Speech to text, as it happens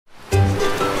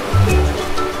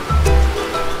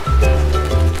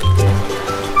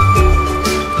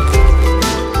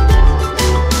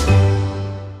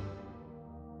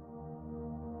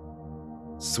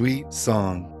Sweet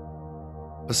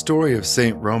Song. A story of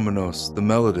Saint Romanos, the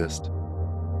melodist.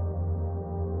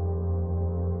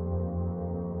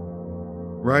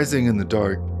 Rising in the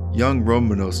dark, young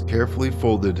Romanos carefully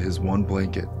folded his one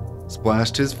blanket,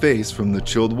 splashed his face from the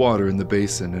chilled water in the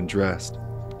basin, and dressed.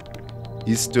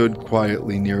 He stood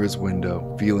quietly near his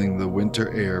window, feeling the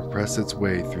winter air press its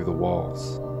way through the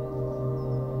walls.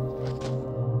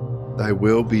 "Thy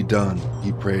will be done,"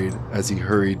 he prayed as he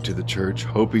hurried to the church,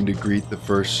 hoping to greet the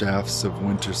first shafts of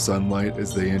winter sunlight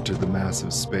as they entered the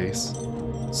massive space.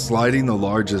 Sliding the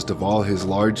largest of all his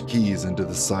large keys into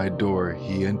the side door,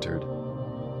 he entered.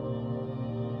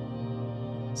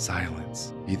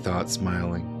 Silence, he thought,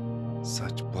 smiling.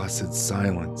 Such blessed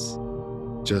silence.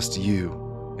 Just you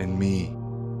and me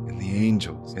and the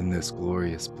angels in this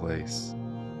glorious place.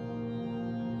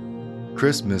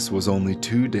 Christmas was only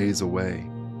 2 days away,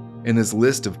 and his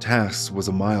list of tasks was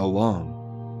a mile long.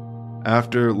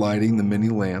 After lighting the many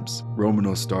lamps,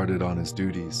 Romanos started on his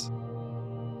duties.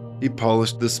 He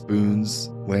polished the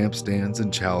spoons, lampstands,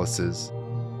 and chalices.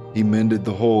 He mended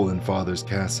the hole in Father's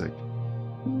cassock.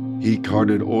 He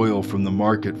carted oil from the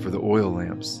market for the oil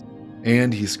lamps,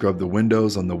 and he scrubbed the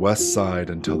windows on the west side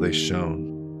until they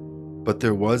shone. But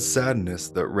there was sadness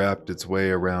that wrapped its way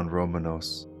around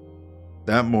Romanos.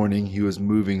 That morning he was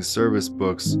moving service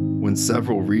books when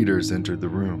several readers entered the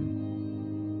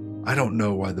room. "I don't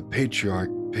know why the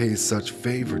patriarch pays such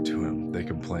favor to him," they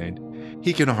complained.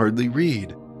 "He can hardly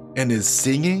read, and is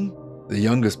singing?" The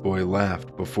youngest boy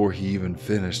laughed before he even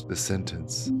finished the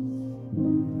sentence.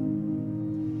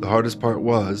 The hardest part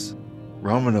was,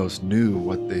 Romanos knew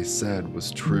what they said was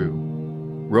true.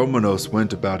 Romanos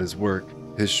went about his work,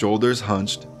 his shoulders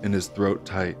hunched and his throat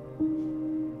tight.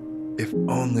 "If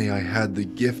only I had the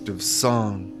gift of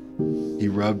song." He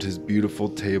rubbed his beautiful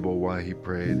table while he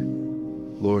prayed.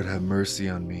 "Lord, have mercy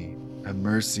on me. Have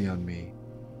mercy on me.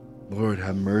 Lord,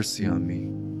 have mercy on me."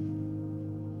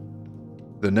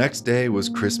 The next day was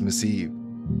Christmas Eve,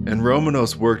 and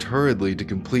Romanos worked hurriedly to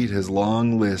complete his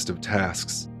long list of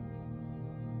tasks.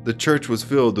 The church was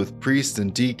filled with priests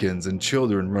and deacons and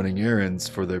children running errands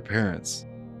for their parents.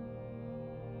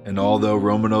 And although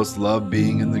Romanos loved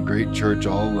being in the great church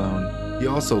all alone, he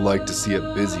also liked to see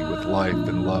it busy with life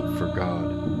and love for God.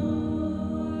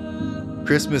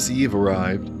 Christmas Eve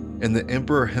arrived, and the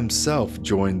emperor himself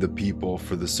joined the people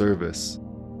for the service.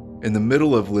 In the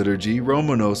middle of liturgy,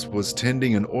 Romanos was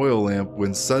tending an oil lamp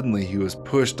when suddenly he was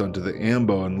pushed onto the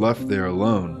ambo and left there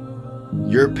alone.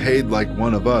 "You're paid like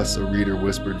one of us," a reader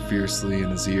whispered fiercely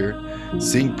in his ear.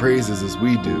 "Sing praises as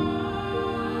we do."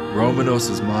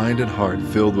 Romanos' mind and heart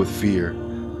filled with fear.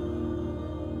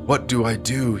 "What do I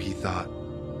do?" he thought.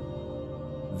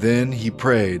 Then he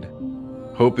prayed,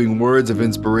 hoping words of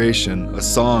inspiration, a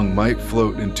song might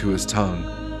float into his tongue.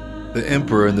 The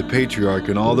emperor and the patriarch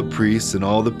and all the priests and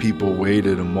all the people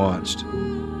waited and watched,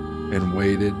 and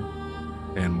waited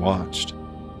and watched.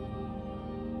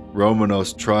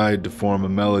 Romanos tried to form a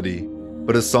melody,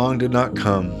 but a song did not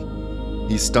come.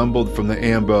 He stumbled from the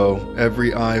ambo,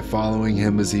 every eye following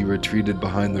him as he retreated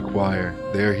behind the choir.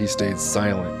 There he stayed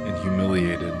silent and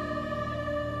humiliated.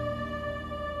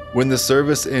 When the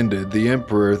service ended, the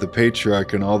emperor, the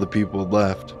patriarch, and all the people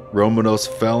left. Romanos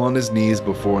fell on his knees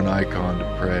before an icon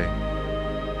to pray.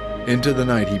 Into the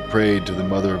night he prayed to the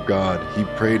Mother of God. He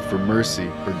prayed for mercy,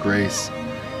 for grace,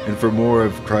 and for more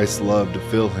of Christ's love to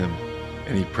fill him,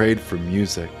 and he prayed for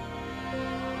music.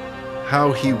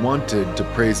 How he wanted to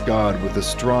praise God with a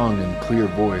strong and clear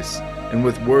voice, and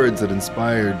with words that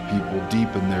inspired people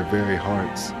deep in their very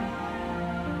hearts.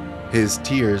 His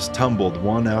tears tumbled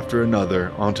one after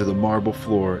another onto the marble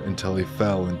floor until he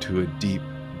fell into a deep,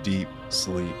 deep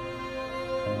sleep.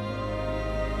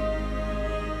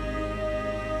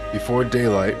 Before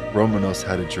daylight, Romanos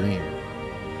had a dream.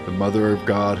 The Mother of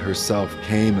God herself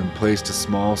came and placed a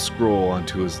small scroll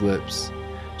onto his lips.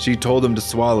 She told him to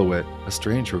swallow it, a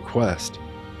strange request.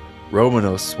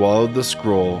 Romanos swallowed the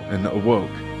scroll and awoke.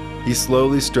 He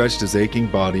slowly stretched his aching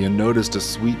body and noticed a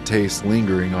sweet taste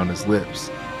lingering on his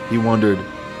lips. He wondered,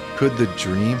 could the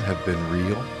dream have been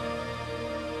real?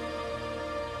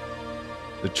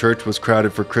 The church was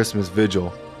crowded for Christmas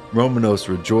vigil. Romanos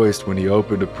rejoiced when he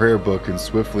opened a prayer book and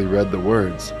swiftly read the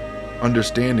words.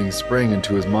 Understanding sprang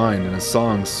into his mind and a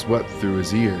song swept through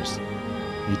his ears.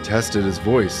 He tested his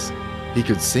voice. He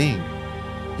could sing.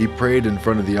 He prayed in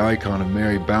front of the icon of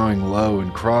Mary, bowing low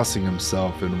and crossing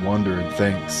himself in wonder and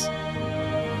thanks.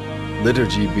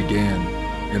 Liturgy began,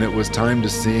 and it was time to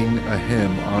sing a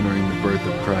hymn honoring the birth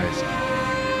of Christ.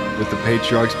 With the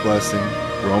patriarch's blessing,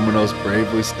 Romanos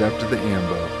bravely stepped to the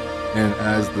ambo, and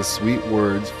as the sweet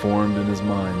words formed in his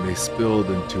mind, they spilled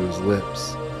into his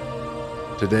lips.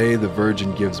 Today the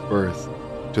Virgin gives birth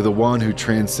to the one who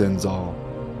transcends all,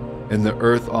 and the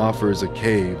earth offers a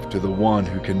cave to the one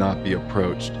who cannot be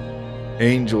approached.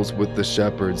 Angels with the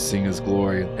shepherds sing his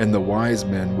glory, and the wise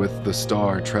men with the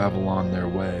star travel on their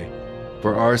way.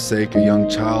 For our sake a young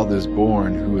child is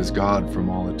born who is God from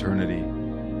all eternity.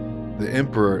 The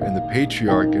emperor and the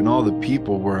patriarch and all the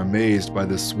people were amazed by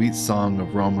the sweet song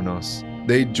of Romanos.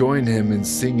 They joined him in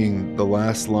singing the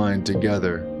last line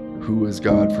together, "Who is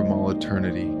God from all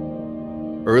eternity."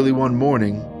 Early one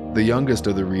morning, the youngest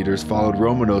of the readers followed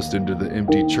Romanos into the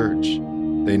empty church.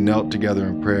 They knelt together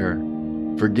in prayer.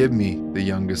 "Forgive me," the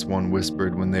youngest one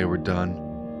whispered when they were done.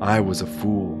 "I was a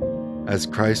fool. As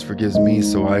Christ forgives me,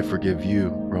 so I forgive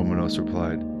you," Romanos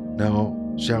replied. "Now,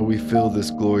 shall we fill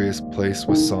this glorious place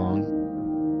with song?"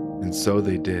 And so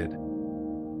they did.